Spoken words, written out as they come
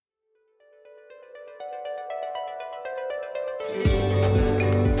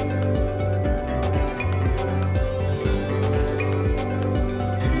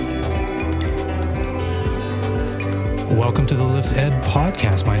Welcome to the Lift Ed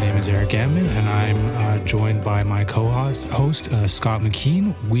podcast. My name is Erick and I'm joined by my co-host, Scott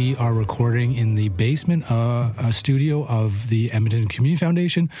MacEwan. We are recording in the basement studio of the Edmonton Community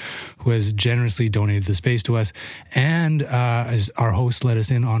Foundation, who has generously donated the space to us, and as our host let us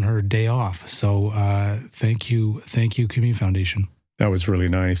in on her day off. So thank you, Community Foundation. That was really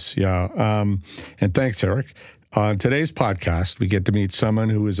nice, yeah. And thanks, Erick. On today's podcast, we get to meet someone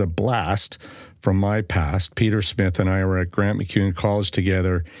who is a blast from my past. Peter Smyth and I were at Grant MacEwan College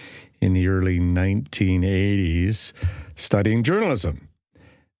together in the early 1980s studying journalism.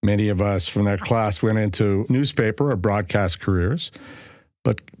 Many of us from that class went into newspaper or broadcast careers,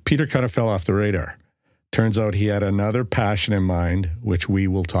 but Peter kind of fell off the radar. Turns out he had another passion in mind, which we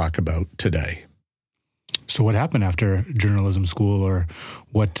will talk about today. So what happened after journalism school, or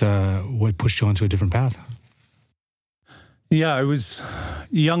what pushed you onto a different path? Yeah, I was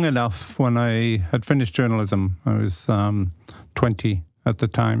young enough when I had finished journalism. I was 20 at the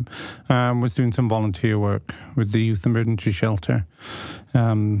time. Was doing some volunteer work with the Youth Emergency Shelter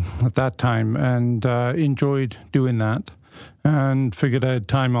at that time, and enjoyed doing that, and figured I had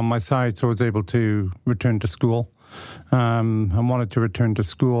time on my side, so I was able to return to school. I wanted to return to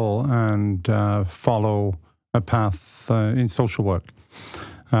school and follow a path in social work,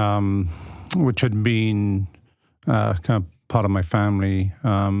 which had been kind of part of my family,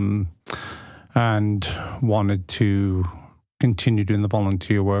 and wanted to continue doing the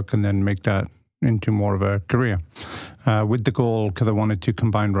volunteer work and then make that into more of a career, with the goal, because I wanted to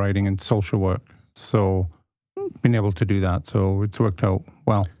combine writing and social work. So being able to do that, so it's worked out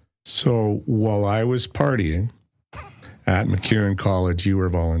well. So while I was partying at MacEwan College, you were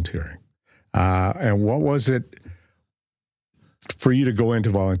volunteering. And what was it for you to go into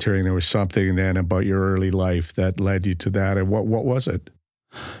volunteering? There was something then about your early life that led you to that. And what was it?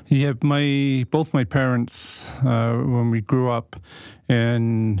 Yeah, both my parents, when we grew up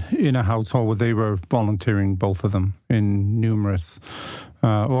in a household where they were volunteering, both of them, in numerous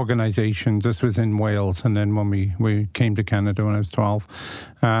organizations. This was in Wales, and then when we came to Canada when I was 12,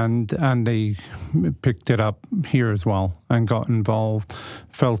 and they picked it up here as well and got involved.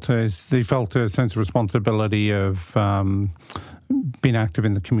 They felt a sense of responsibility of being active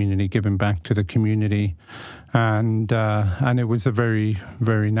in the community, giving back to the community, and it was a very,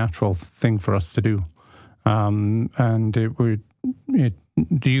 very natural thing for us to do. And the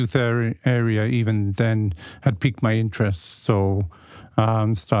youth area even then had piqued my interest, so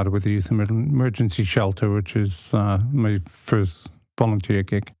started with the Youth Emergency Shelter, which is my first volunteer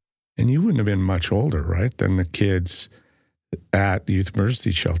gig. And you wouldn't have been much older, right, than the kids at the Youth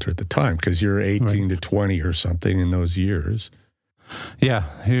Emergency Shelter at the time, because you're 18 to 20 or something in those years. Yeah,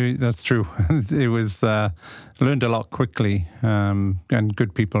 that's true. It was learned a lot quickly, and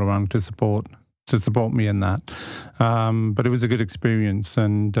good people around to support me in that. But it was a good experience,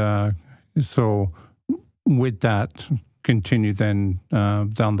 and so with that, continue then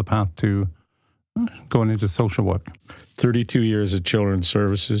down the path to going into social work. 32 years of children's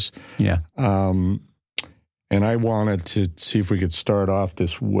services. Yeah. And I wanted to see if we could start off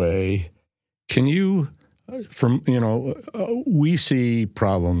this way. Can you, we see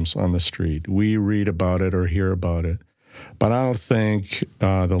problems on the street. We read about it or hear about it. But I don't think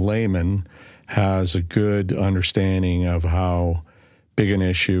the layman has a good understanding of how big an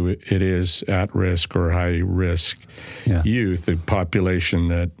issue it is at risk or high risk youth, the population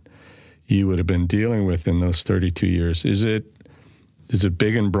that you would have been dealing with in those 32 years. Is it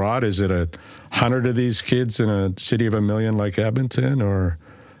big and broad? Is it 100 of these kids in a city of 1 million like Edmonton, or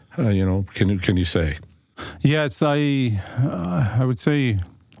can you say? Yes, I would say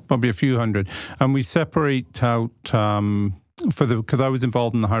probably a few hundred, and we separate out because I was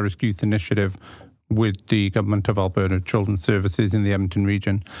involved in the High Risk Youth Initiative with the Government of Alberta Children's Services in the Edmonton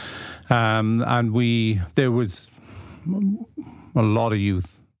region, and there was a lot of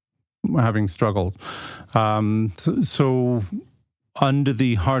youth having struggled. So under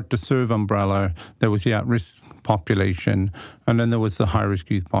the hard to serve umbrella, there was the at-risk population, and then there was the high-risk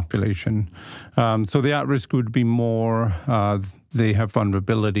youth population. So the at-risk would be more, they have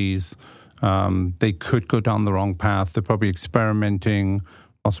vulnerabilities, they could go down the wrong path, they're probably experimenting,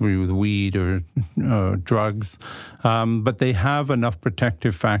 possibly with weed or drugs, but they have enough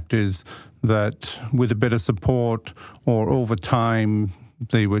protective factors that with a bit of support or over time,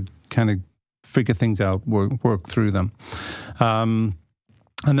 they would kind of figure things out, work through them.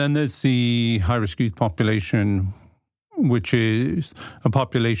 And then there's the high-risk youth population, which is a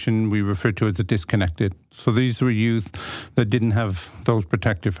population we refer to as a disconnected. So these were youth that didn't have those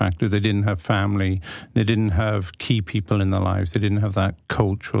protective factors. They didn't have family. They didn't have key people in their lives. They didn't have that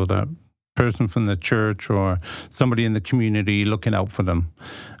coach or that person from the church or somebody in the community looking out for them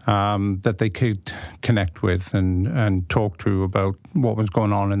that they could connect with and talk to about what was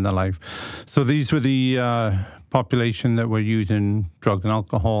going on in their life. So these were the population that were using drugs and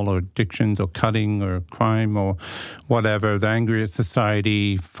alcohol or addictions or cutting or crime or whatever. They're angry at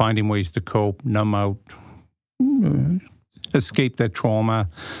society, finding ways to cope, numb out, escape their trauma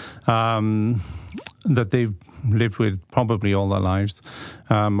that they've lived with probably all their lives,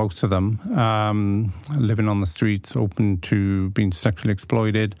 most of them, living on the streets, open to being sexually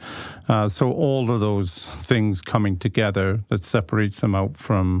exploited. So all of those things coming together that separates them out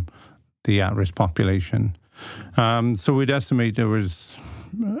from the at-risk population. So we'd estimate there was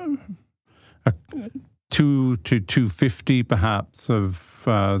 2 to 250 perhaps of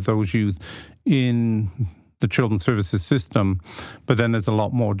those youth in the children's services system, but then there's a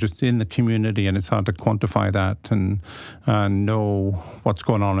lot more just in the community, and it's hard to quantify that and know what's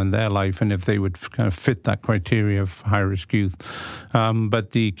going on in their life and if they would kind of fit that criteria of high-risk youth. But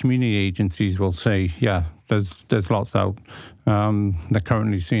the community agencies will say, yeah, there's lots out. They're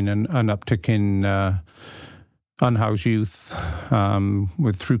currently seeing an uptick in unhoused youth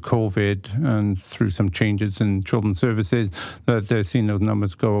through COVID and through some changes in children's services, that they're seeing those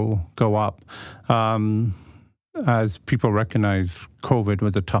numbers go up. As people recognize COVID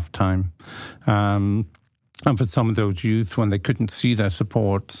was a tough time. And for some of those youth, when they couldn't see their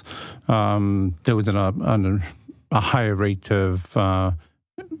supports, there was a higher rate of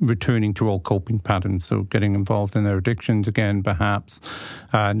returning to old coping patterns, so getting involved in their addictions again, perhaps,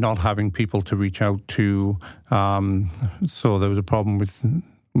 not having people to reach out to. So there was a problem with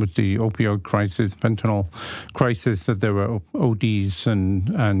the opioid crisis, fentanyl crisis, that there were ODs and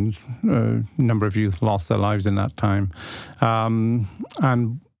a number of youth lost their lives in that time.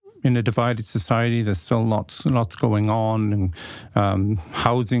 And in a divided society, there's still lots going on, and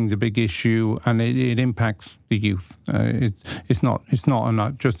housing's a big issue, and it impacts the youth. It's not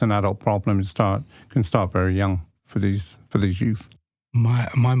just an adult problem. It can start very young for these youth. My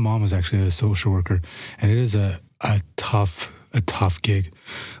mom was actually a social worker, and it is a tough gig.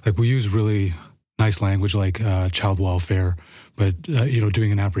 Like, we use really nice language like child welfare, but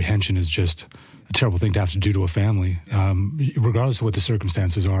doing an apprehension is just a terrible thing to have to do to a family, regardless of what the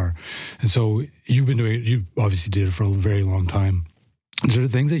circumstances are. And so you obviously did it for a very long time. Is there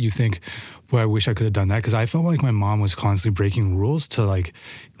things that you think, well, I wish I could have done that? Because I felt like my mom was constantly breaking rules to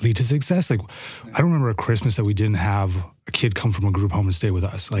lead to success. Like, I don't remember a Christmas that we didn't have a kid come from a group home and stay with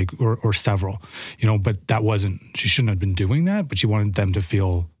us, or several, but she shouldn't have been doing that, but she wanted them to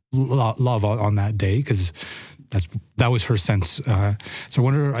feel love on that day, because that was her sense. So I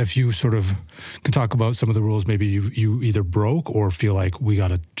wonder if you sort of can talk about some of the rules maybe you either broke or feel like we got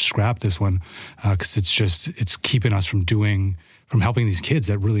to scrap this one, because it's keeping us from helping these kids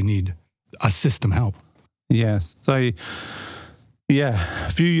that really need a system help. Yes. A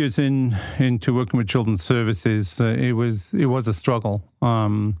few years into working with children's services, it was a struggle.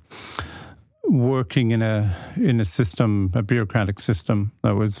 Working in a system, a bureaucratic system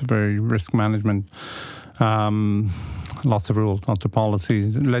that was very risk management, lots of rules, lots of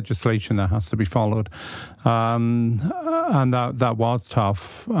policies, legislation that has to be followed, and that was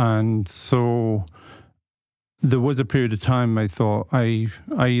tough. And so there was a period of time I thought I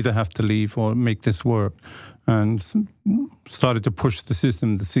either have to leave or make this work, and started to push the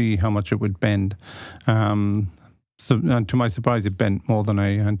system to see how much it would bend. And to my surprise, it bent more than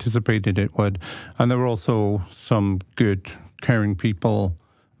I anticipated it would. And there were also some good, caring people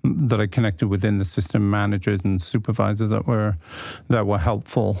that I connected within the system, managers and supervisors that were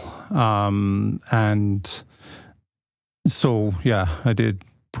helpful. And so, I did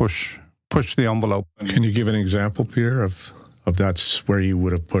push the envelope. Can you give an example, Peter, of that's where you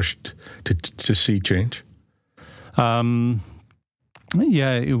would have pushed to see change? It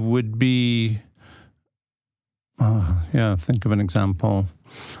would be... think of an example.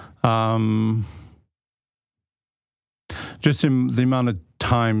 Just in the amount of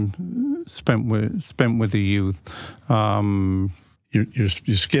time spent with the youth.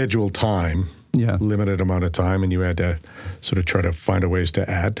 You scheduled time, limited amount of time, and you had to sort of try to find ways to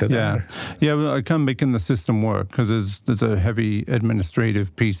add to that. Well, I can't make the system work because there's a heavy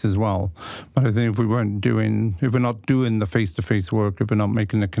administrative piece as well. But I think if we're not doing the face-to-face work, if we're not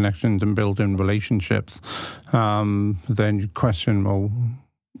making the connections and building relationships, then you question,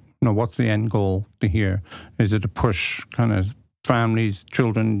 what's the end goal to here? Is it to push kind of families,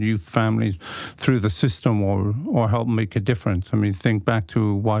 children, youth families through the system or help make a difference. I mean, think back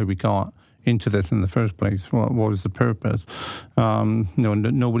to why we got into this in the first place. What was the purpose?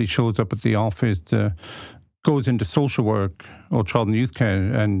 Nobody shows up at the office goes into social work or child and youth care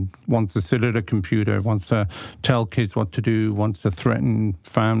and wants to sit at a computer, wants to tell kids what to do, wants to threaten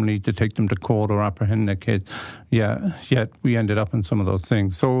family to take them to court or apprehend their kids. Yeah, yet we ended up in some of those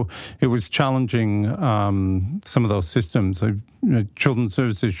things. So it was challenging some of those systems. Children's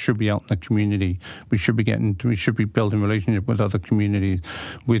services should be out in the community. We should be building relationship with other communities,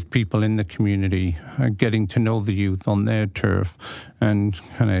 with people in the community, getting to know the youth on their turf, and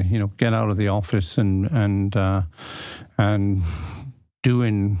kind of get out of the office and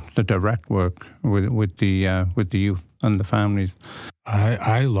doing the direct work with the youth and the families.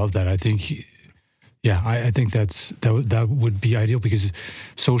 I love that. I think. Yeah, I think that would be ideal, because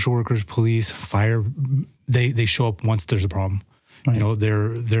social workers, police, fire, they show up once there's a problem. Right.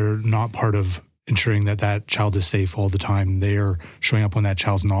 They're not part of ensuring that child is safe all the time. They are showing up when that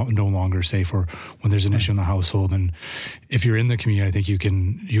child's no longer safe, or when there's an issue in the household. And if you're in the community, I think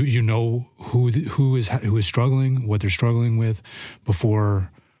you know who is struggling, what they're struggling with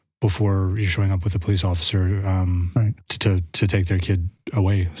before you're showing up with a police officer to take their kid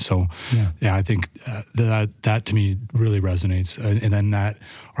away. So yeah I think that to me really resonates. And then that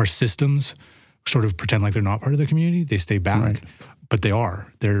our systems sort of pretend like they're not part of the community. They stay back, but they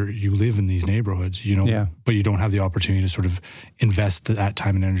are. You live in these neighborhoods, but you don't have the opportunity to sort of invest that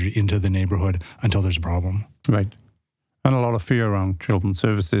time and energy into the neighborhood until there's a problem. Right. And a lot of fear around children's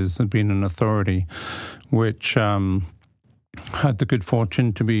services and being an authority, which had the good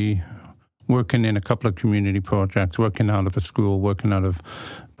fortune to be working in a couple of community projects, working out of a school, working out of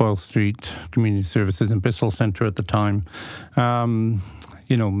Boyle Street Community Services in Bissell Centre at the time. And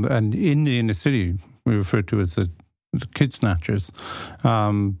in the inner city, we refer to as the kid snatchers.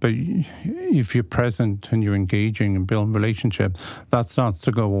 But if you're present and you're engaging and building relationships, that starts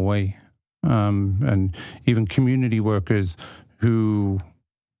to go away. And even community workers who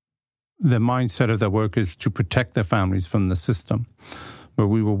the mindset of their work is to protect their families from the system, but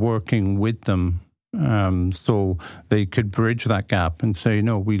we were working with them so they could bridge that gap and say,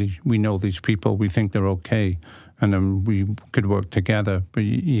 no, we know these people, we think they're okay, and then we could work together. But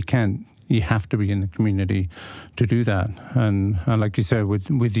you can't. You have to be in the community to do that. And like you said,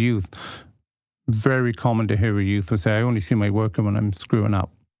 with youth, very common to hear a youth will say, I only see my worker when I'm screwing up,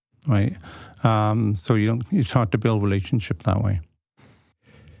 right? So it's hard to build relationship that way.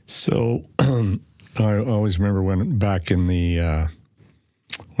 So I always remember when I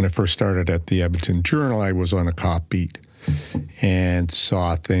first started at the Edmonton Journal, I was on a cop beat and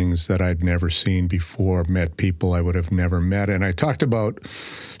saw things that I'd never seen before, met people I would have never met. And I sort of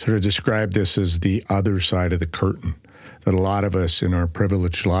described this as the other side of the curtain, that a lot of us in our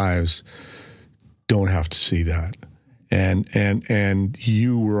privileged lives don't have to see that. And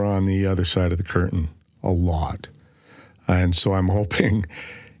you were on the other side of the curtain a lot. And so I'm hoping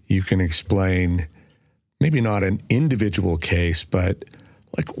you can explain, maybe not an individual case, but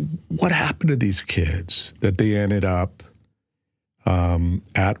like what happened to these kids that they ended up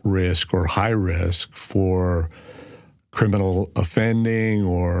at risk or high risk for criminal offending,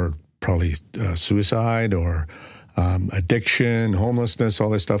 or probably suicide, or addiction, homelessness, all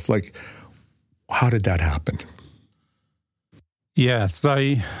this stuff. Like, how did that happen? Yes,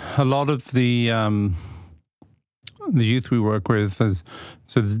 a lot of the youth we work with,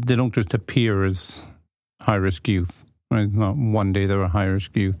 so they don't just appear as high-risk youth. Right? It's not one day they're a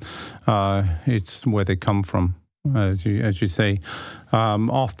high-risk youth. It's where they come from, as you say.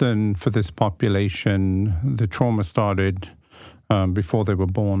 Often for this population, the trauma started before they were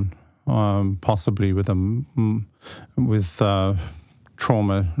born, possibly with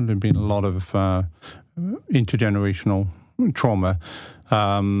trauma. There've been a lot of intergenerational trauma.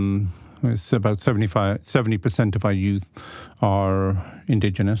 It's about 70% of our youth are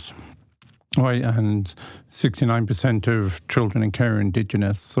indigenous, right? And 69% of children in care are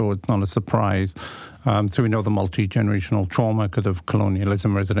indigenous, so it's not a surprise. So we know the multi-generational trauma because of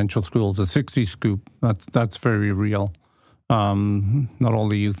colonialism, residential schools, the 60s scoop. That's very real. Not all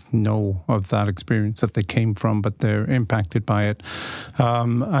the youth know of that experience that they came from, but they're impacted by it.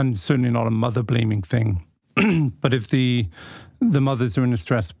 And certainly not a mother-blaming thing. But if the mothers are in a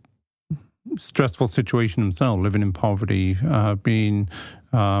stressful situation themselves, living in poverty, being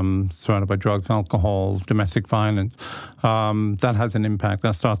surrounded by drugs, alcohol, domestic violence, that has an impact.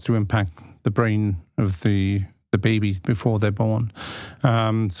 That starts to impact the brain of the babies before they're born.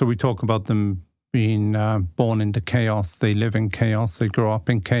 So we talk about them being born into chaos. They live in chaos. They grow up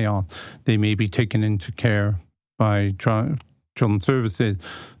in chaos. They may be taken into care by children's services,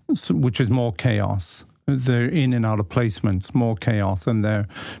 which is more chaos. They're in and out of placements, more chaos, and they're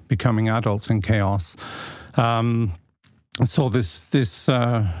becoming adults in chaos. So this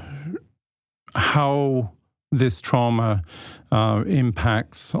how this trauma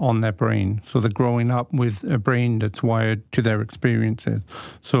impacts on their brain. So they're growing up with a brain that's wired to their experiences.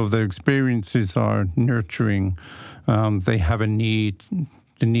 So if their experiences are nurturing, they have a need,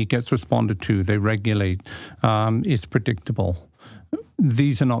 the need gets responded to, they regulate, it's predictable.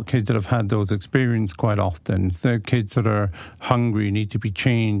 These are not kids that have had those experiences quite often. They're kids that are hungry, need to be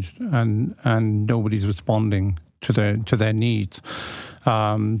changed, and nobody's responding to their needs.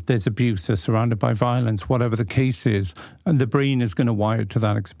 There's abuse, they're surrounded by violence, whatever the case is, and the brain is going to wire to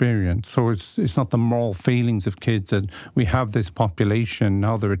that experience. So it's not the moral failings of kids that we have this population,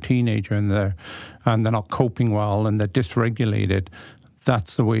 now they're a teenager and they're not coping well and they're dysregulated.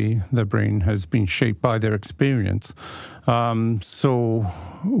 That's the way their brain has been shaped by their experience. So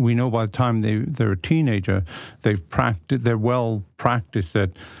we know by the time they're a teenager, they're well practiced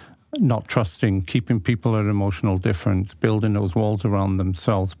at not trusting, keeping people at emotional difference, building those walls around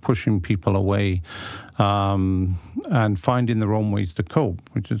themselves, pushing people away, and finding their own ways to cope,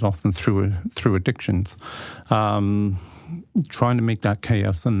 which is often through addictions. Trying to make that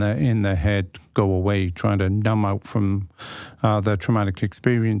chaos in their head go away, trying to numb out from their traumatic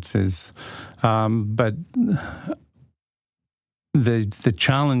experiences. But the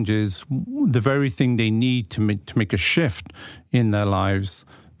challenge is the very thing they need to make a shift in their lives,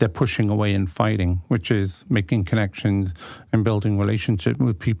 they're pushing away and fighting, which is making connections and building relationships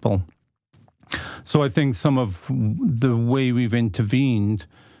with people. So I think some of the way we've intervened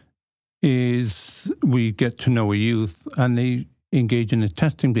is we get to know a youth and they engage in a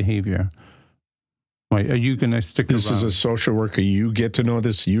testing behavior. Right? Are you going to stick around? This is a social worker. You get to know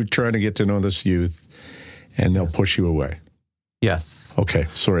this. You try to get to know this youth, and they'll push you away. Yes. Okay.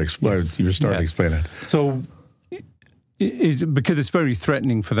 Sorry. Yes. You were starting to explain it. So, because it's very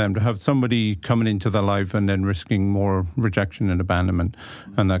threatening for them to have somebody coming into their life and then risking more rejection and abandonment,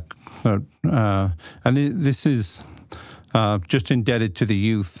 and this is just indebted to the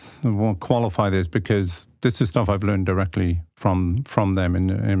youth. I won't qualify this because this is stuff I've learned directly from them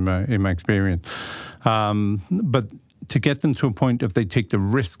in my experience. But to get them to a point if they take the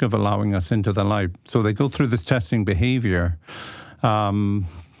risk of allowing us into their life, so they go through this testing behavior.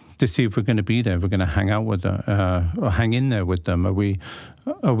 To see if we're going to be there, if we're going to hang out with them, or hang in there with them. Are we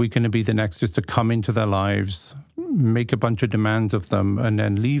going to be the next just to come into their lives, make a bunch of demands of them, and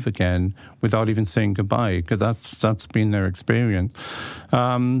then leave again without even saying goodbye? Because that's been their experience.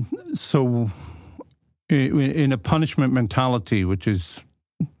 So, in a punishment mentality, which is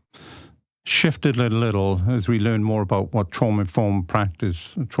shifted a little as we learn more about what trauma-informed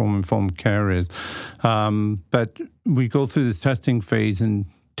practice, trauma-informed care is, but we go through this testing phase and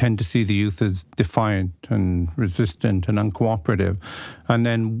tend to see the youth as defiant and resistant and uncooperative. And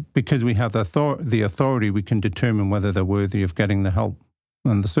then because we have the authority, we can determine whether they're worthy of getting the help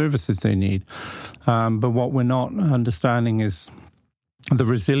and the services they need. But what we're not understanding is the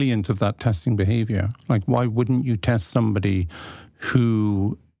resilience of that testing behavior. Like, why wouldn't you test somebody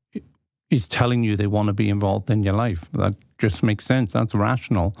who is telling you they want to be involved in your life? That just makes sense. That's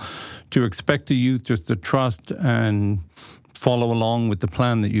rational. To expect the youth just to trust and follow along with the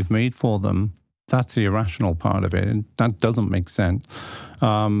plan that you've made for them, that's the irrational part of it. And that doesn't make sense.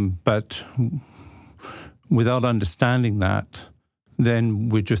 But without understanding that, then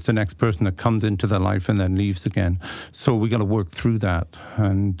we're just the next person that comes into their life and then leaves again. So we got to work through that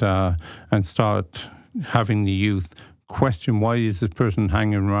and start having the youth question, why is this person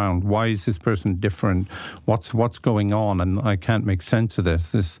hanging around? Why is this person different? What's going on? And I can't make sense of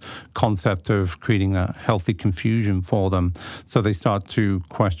this concept of creating a healthy confusion for them. So they start to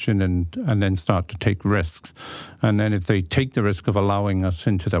question and then start to take risks. And then if they take the risk of allowing us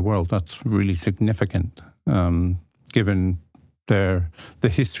into their world, that's really significant, given the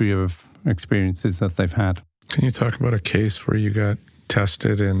history of experiences that they've had. Can you talk about a case where you got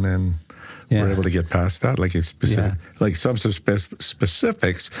tested and then were able to get past that, like a specific, like some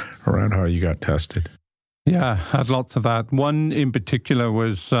specifics around how you got tested? Yeah, had lots of that. One in particular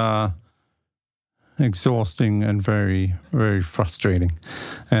was exhausting and very, very frustrating.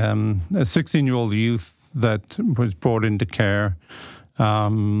 A 16-year-old youth that was brought into care,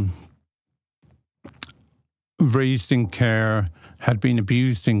 raised in care, had been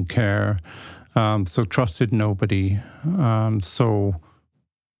abused in care, so trusted nobody. So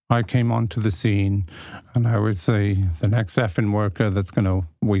I came onto the scene, and I was the next effing worker that's going to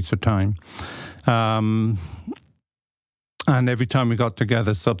waste her time. And every time we got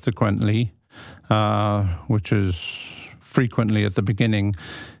together subsequently, which is frequently at the beginning.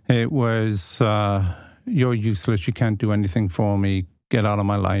 It was, you're useless, you can't do anything for me, get out of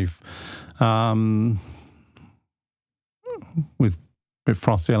my life. With a bit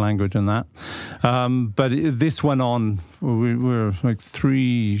frostier language in that. But this went on, we were like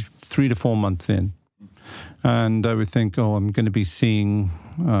three to 4 months in. And I would think, I'm going to be seeing,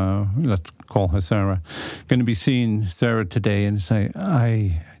 let's call her Sarah, going to be seeing Sarah today, and say,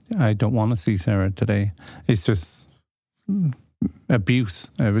 I don't want to see Sarah today. It's just abuse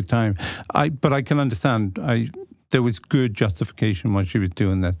every time. But I can understand, there was good justification why she was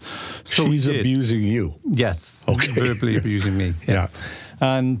doing that. So she's abusing you? Yes. Okay. Verbally abusing me. Yeah.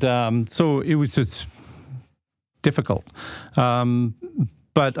 And so it was just difficult.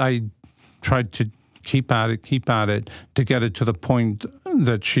 But I tried to keep at it to get it to the point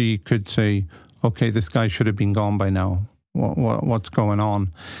that she could say, okay, this guy should have been gone by now. What's going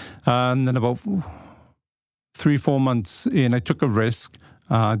on? And then about 3-4 months in, I took a risk.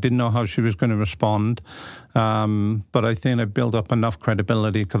 I didn't know how she was going to respond. But I think I built up enough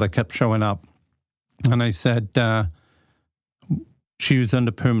credibility because I kept showing up. And I said, she was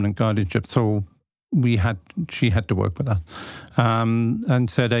under permanent guardianship, so she had to work with that. And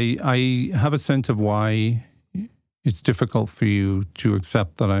said, I have a sense of why it's difficult for you to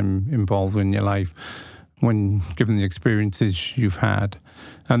accept that I'm involved in your life when given the experiences you've had.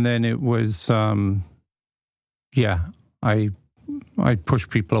 And then it was, I push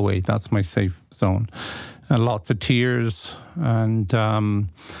people away. That's my safe zone. And lots of tears, and kind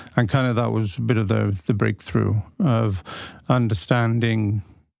of that was a bit of the breakthrough of understanding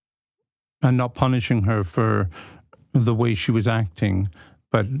and not punishing her for the way she was acting,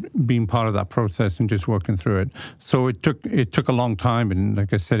 but being part of that process and just working through it. So it took a long time, and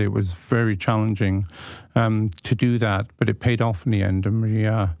like I said, it was very challenging to do that, but it paid off in the end, and we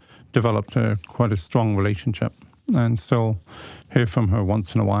developed quite a strong relationship. And so hear from her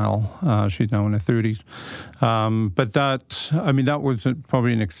once in a while. She's now in her 30s. But that was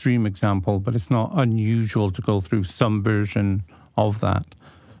probably an extreme example, but it's not unusual to go through some version of that.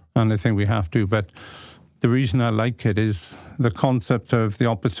 And I think we have to. But the reason I like it is the concept of the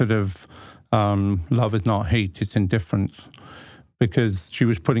opposite of love is not hate, it's indifference. Because she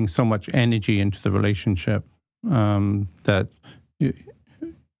was putting so much energy into the relationship that...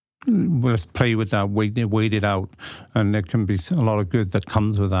 let's play with that, wait it out, and there can be a lot of good that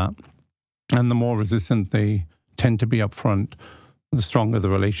comes with that. And the more resistant they tend to be up front, the stronger the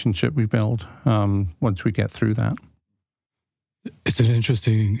relationship we build once we get through that. It's an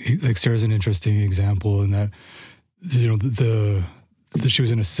interesting, like Sarah's an interesting example in that, she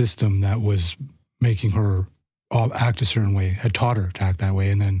was in a system that was making her act a certain way, had taught her to act that way,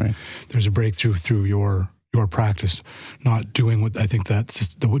 and then there's a breakthrough through your practice, not doing what I think that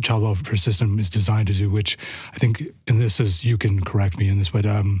the child welfare system is designed to do, which I think, and this is, you can correct me in this, but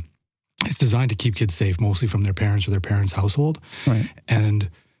it's designed to keep kids safe, mostly from their parents or their parents' household, and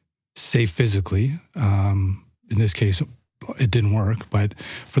safe physically. In this case, it didn't work, but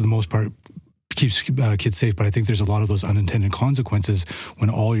for the most part, keeps kids safe. But I think there's a lot of those unintended consequences when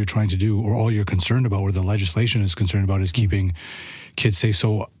all you're trying to do, or all you're concerned about, or the legislation is concerned about, is keeping kids safe.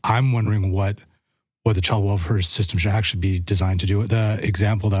 So I'm wondering what the child welfare system should actually be designed to do. The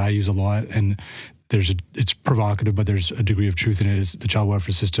example that I use a lot, and it's provocative, but there's a degree of truth in it, is the child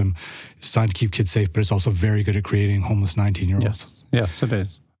welfare system is designed to keep kids safe, but it's also very good at creating homeless 19-year-olds. Yes, it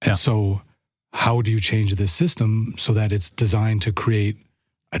is. And so how do you change this system so that it's designed to create,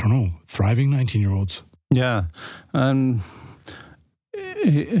 thriving 19-year-olds? Yeah.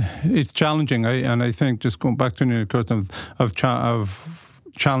 It's challenging. I think, just going back to the question of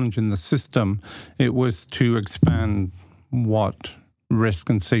challenging the system, it was to expand what risk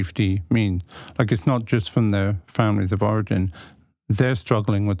and safety mean. Like, it's not just from their families of origin. They're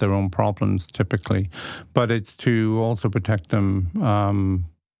struggling with their own problems typically, but it's to also protect them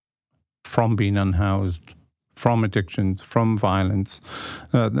from being unhoused, from addictions, from violence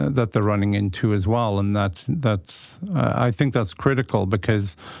that they're running into as well. And that's I think that's critical,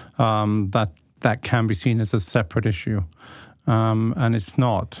 because that can be seen as a separate issue. And it's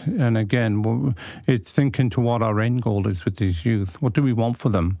not. And again, it's thinking to what our end goal is with these youth. What do we want for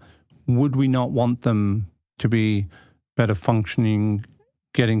them? Would we not want them to be better functioning,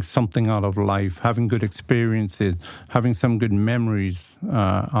 getting something out of life, having good experiences, having some good memories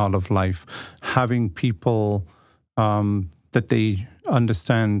out of life, having people that they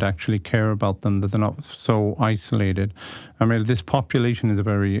understand actually care about them, that they're not so isolated? I mean, this population is a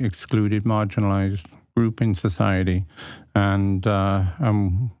very excluded, marginalized group in society, and I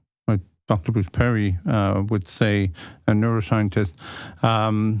Dr. Bruce Perry would say, a neuroscientist,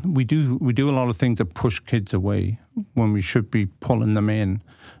 we do a lot of things that push kids away when we should be pulling them in.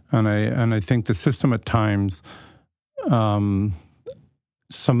 And I think the system at times, and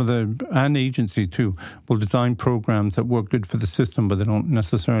agency too, will design programs that work good for the system, but they don't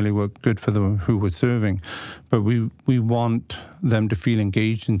necessarily work good for who we're serving. But we want them to feel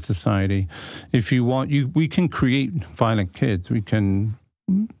engaged in society. If you want, we can create violent kids. We can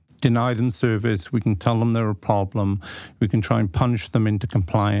deny them service. We can tell them they're a problem. We can try and punish them into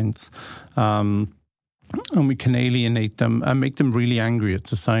compliance. And we can alienate them and make them really angry at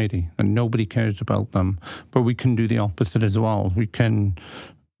society, and nobody cares about them. But we can do the opposite as well. We can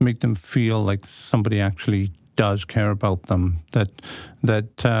make them feel like somebody actually does care about them, that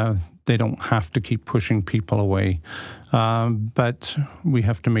they don't have to keep pushing people away. But we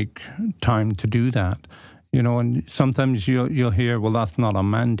have to make time to do that. And sometimes you'll hear, well, that's not our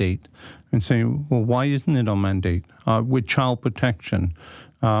mandate. And say, well, why isn't it our mandate? With child protection,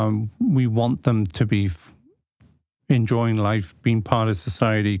 we want them to be enjoying life, being part of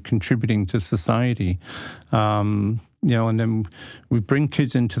society, contributing to society. And then we bring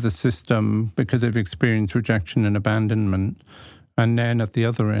kids into the system because they've experienced rejection and abandonment. And then at the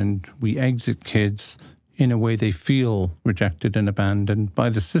other end, we exit kids in a way they feel rejected and abandoned by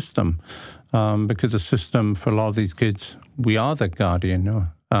the system. Because the system, for a lot of these kids, we are their guardian.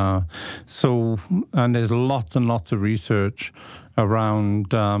 And there's lots and lots of research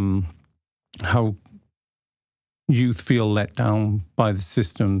around how youth feel let down by the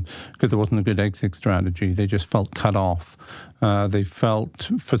system because there wasn't a good exit strategy. They just felt cut off. They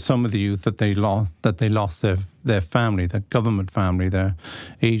felt, for some of the youth, that they lost their family, their government family, their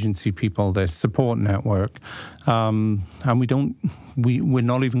agency people, their support network. And we're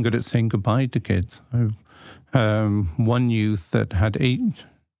not even good at saying goodbye to kids. One youth that had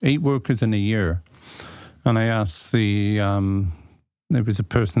eight workers in a year, and I asked there was a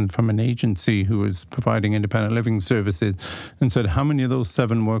person from an agency who was providing independent living services and said, how many of those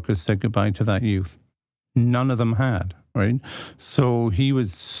 7 workers said goodbye to that youth? None of them had, right? So he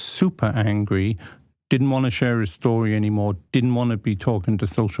was super angry, didn't want to share his story anymore, didn't want to be talking to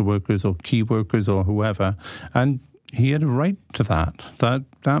social workers or key workers or whoever. And he had a right to that.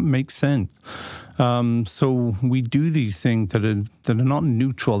 That makes sense. So we do these things that are not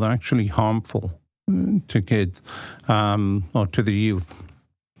neutral, they're actually harmful to kids or to the youth.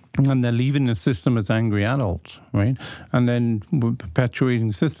 And they're leaving the system as angry adults, right? And then we're perpetuating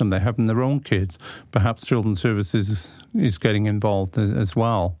the system. They're having their own kids. Perhaps Children's Services is getting involved as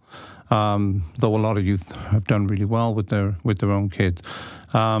well. Though a lot of youth have done really well with their own kids.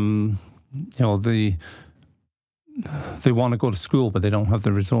 They want to go to school, but they don't have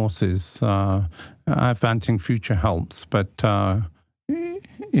the resources. Advancing Future helps, but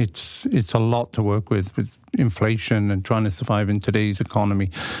it's a lot to work with inflation and trying to survive in today's economy.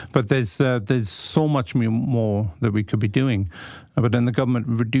 But there's so much more that we could be doing. But then the government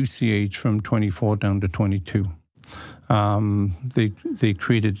reduced the age from 24 down to 22. They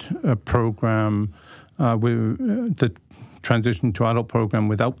created a program that transition to adult program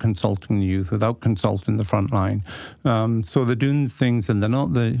without consulting the youth, without consulting the front line. So they're doing things, and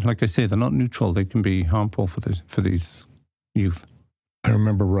like I say, they're not neutral. They can be harmful for these youth. I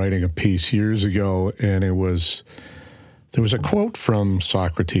remember writing a piece years ago, and there was a quote from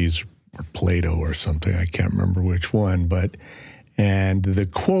Socrates or Plato or something. I can't remember which one, and the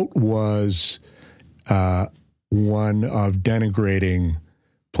quote was one of denigrating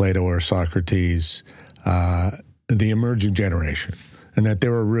Plato or Socrates, the emerging generation, and that they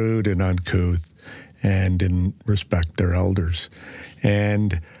were rude and uncouth and didn't respect their elders.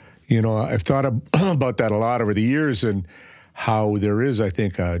 And, I've thought about that a lot over the years and how there is, I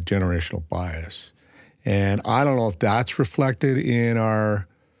think, a generational bias. And I don't know if that's reflected in our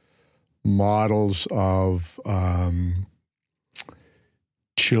models of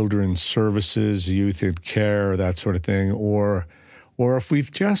children's services, youth in care, that sort of thing, or if we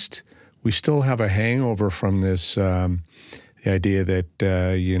still have a hangover from this, the idea that,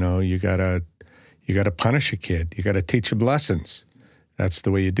 you gotta punish a kid. You gotta teach him lessons. That's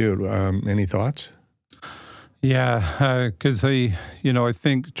the way you do it. Any thoughts? Yeah, because I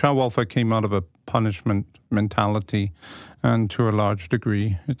think child welfare came out of a punishment mentality, and to a large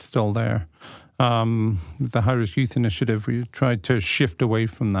degree, it's still there. The High Risk Youth Initiative, we tried to shift away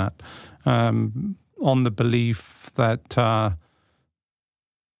from that on the belief that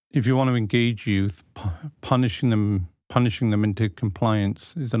if you want to engage youth, punishing them into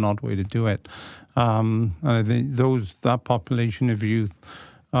compliance is an odd way to do it. And I think that population of youth,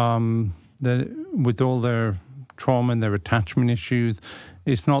 with all their trauma and their attachment issues,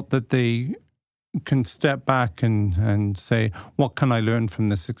 it's not that they can step back and say, what can I learn from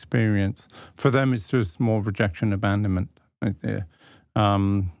this experience? For them, it's just more rejection, abandonment. Right there.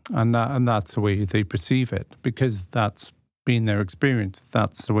 And that's the way they perceive it, because that's been their experience.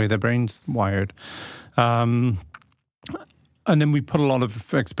 That's the way their brain's wired. And then we put a lot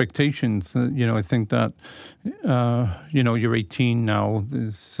of expectations. I think that, you're 18 now,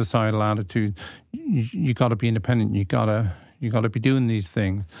 the societal attitude, you got to be independent. You got to be doing these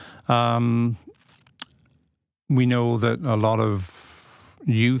things. We know that a lot of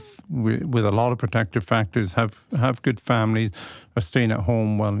youth with a lot of protective factors have good families, are staying at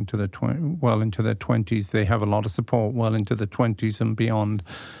home well into their 20s. They have a lot of support well into their 20s and beyond.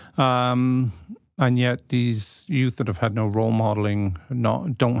 And yet these youth that have had no role modelling,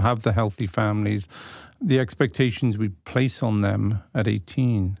 don't have the healthy families, the expectations we place on them at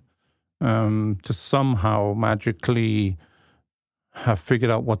 18 to somehow magically have figured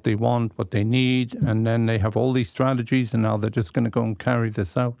out what they want, what they need, and then they have all these strategies, and now they're just going to go and carry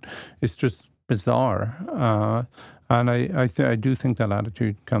this out. It's just bizarre. And I do think that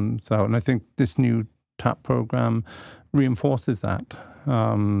attitude comes out. And I think this new TAP program reinforces that,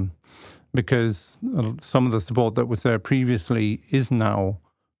 because some of the support that was there previously is now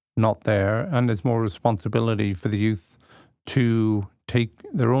not there, and there's more responsibility for the youth to take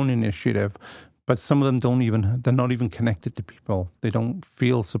their own initiative. But some of them they're not even connected to people. They don't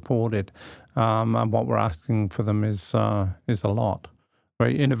feel supported. And what we're asking for them is a lot,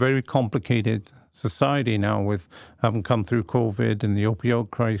 right? In a very complicated society now, with having come through COVID and the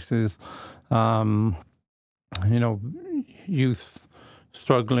opioid crisis, youth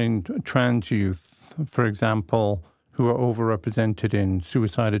struggling, trans youth, for example, who are overrepresented in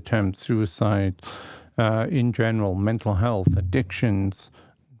suicide attempts, suicide in general, mental health, addictions,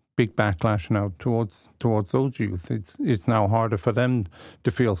 big backlash now towards those youth. It's now harder for them to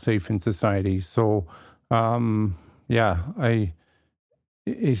feel safe in society. So,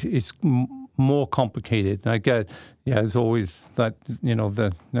 it's more complicated. I get, it's always that,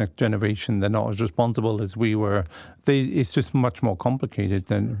 the next generation, they're not as responsible as we were. It's just much more complicated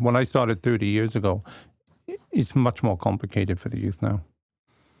than when I started 30 years ago. It's much more complicated for the youth now.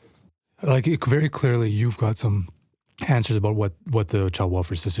 Like, very clearly, you've got some answers about what the child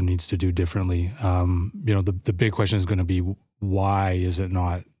welfare system needs to do differently. The big question is going to be, why is it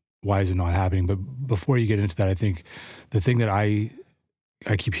not happening? But before you get into that, I think the thing that I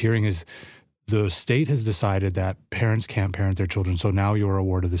keep hearing is the state has decided that parents can't parent their children, so now you're a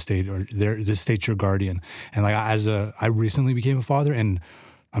ward of the state, or the state's your guardian. And like, I recently became a father, and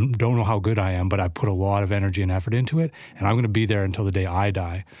I don't know how good I am, but I put a lot of energy and effort into it, and I'm going to be there until the day I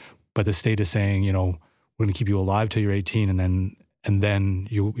die. But the state is saying, we're going to keep you alive till you're 18, and then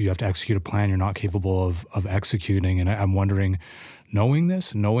you have to execute a plan you're not capable of executing. And I'm wondering, knowing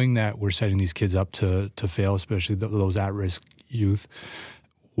that we're setting these kids up to fail, especially those at-risk youth,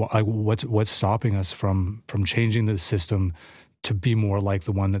 what's stopping us from changing the system to be more like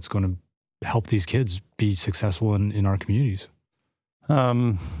the one that's going to help these kids be successful in our communities?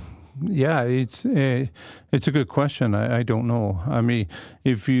 It's a good question. I don't know. I mean,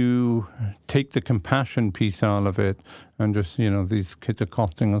 if you take the compassion piece out of it and just, these kids are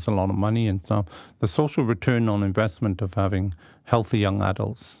costing us a lot of money and stuff, the social return on investment of having healthy young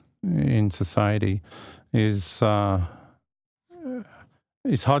adults in society is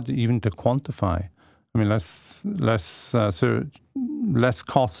it's hard even to quantify. I mean, less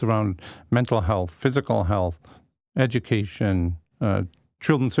costs around mental health, physical health, education,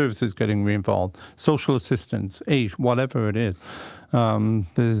 children's services getting re-involved, social assistance, aid, whatever it is.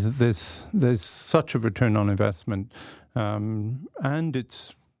 There's such a return on investment, and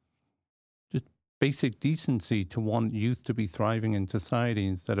it's just basic decency to want youth to be thriving in society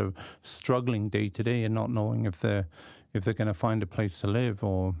instead of struggling day to day and not knowing if they're going to find a place to live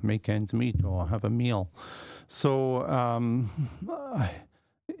or make ends meet or have a meal. So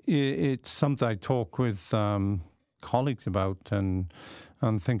it's something I talk with colleagues about and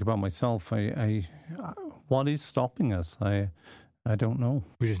think about myself. What is stopping us? I don't know.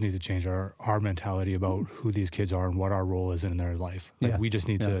 We just need to change our mentality about who these kids are and what our role is in their life. We just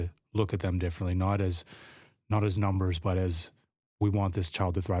need to look at them differently, not as numbers, but as we want this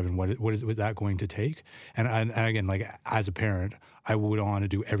child to thrive, and what is that going to take? And again, like, as a parent, I would want to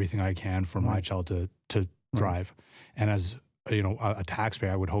do everything I can for my child to thrive. And as a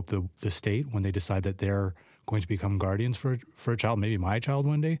taxpayer, I would hope the state, when they decide that they're going to become guardians for a child, maybe my child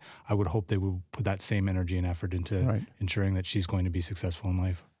one day, I would hope they would put that same energy and effort into ensuring that she's going to be successful in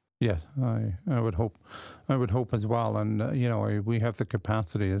life. Yeah, I would hope. I would hope as well. And, we have the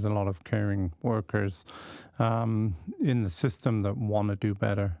capacity. There's a lot of caring workers in the system that want to do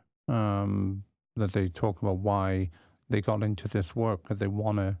better, that they talk about why they got into this work, that they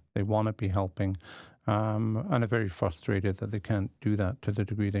want to be helping, and are very frustrated that they can't do that to the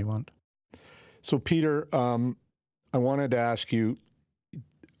degree they want. So, Peter, I wanted to ask you,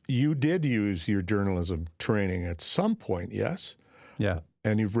 you did use your journalism training at some point, yes? Yeah.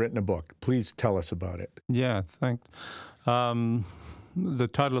 And you've written a book. Please tell us about it. Yeah, thanks. The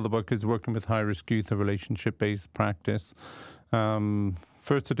title of the book is Working with High-Risk Youth, a Relationship-Based Practice.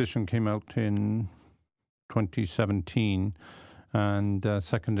 First edition came out in 2017, and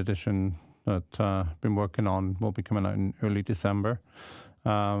second edition that I've been working on will be coming out in early December.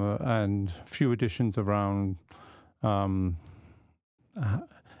 And a few editions around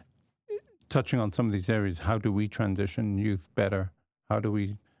touching on some of these areas. How do we transition youth better? How do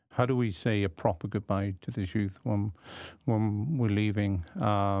we say a proper goodbye to this youth when we're leaving?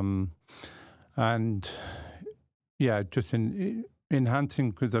 And yeah, just in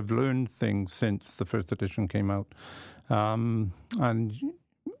enhancing, because I've learned things since the first edition came out, and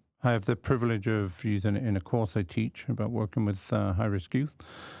I have the privilege of using it in a course I teach about working with high-risk youth,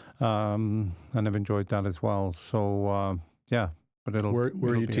 and I've enjoyed that as well. So yeah, but Where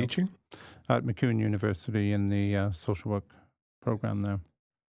are you teaching? At MacEwan University in the social work program there.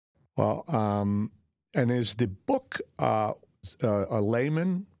 Well, and is the book a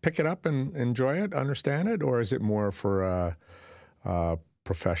layman pick it up and enjoy it, understand it, or is it more for a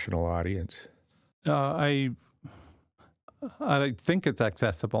professional audience? I think it's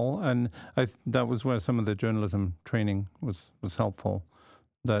accessible, and that was where some of the journalism training was helpful.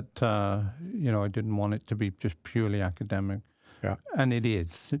 That I didn't want it to be just purely academic. Yeah, and it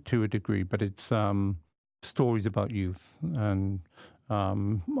is to a degree, but it's stories about youth, and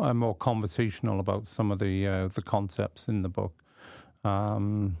I'm more conversational about some of the concepts in the book,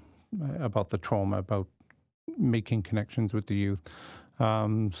 about the trauma, about making connections with the youth.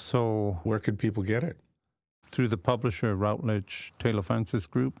 So where can people get it? Through the publisher Routledge Taylor Francis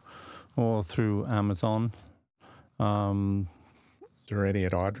Group, or through Amazon. Is there any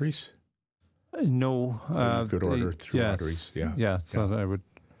at Audrey's? No, you could order through Audrey's. Yeah, yeah. So I would.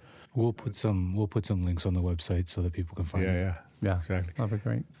 We'll put some links on the website so that people can find it. Yeah, exactly. That'd be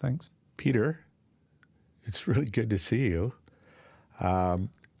great. Thanks, Peter. It's really good to see you.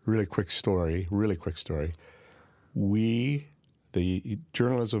 Really quick story. We, the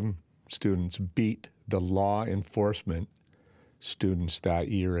journalism students, beat the law enforcement students that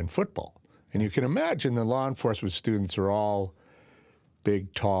year in football. And you can imagine the law enforcement students are all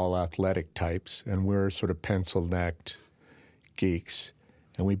big, tall, athletic types, and we're sort of pencil-necked geeks.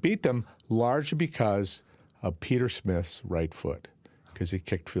 And we beat them largely because of Peter Smyth's right foot, because he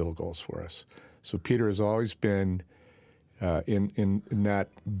kicked field goals for us. So Peter has always been in that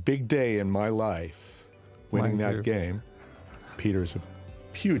big day in my life, winning that game. Peter's a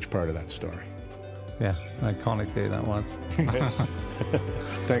huge part of that story. Yeah, an iconic day that was.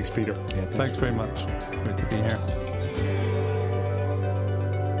 Thanks, Peter. Yeah, thanks very much. Good to be here.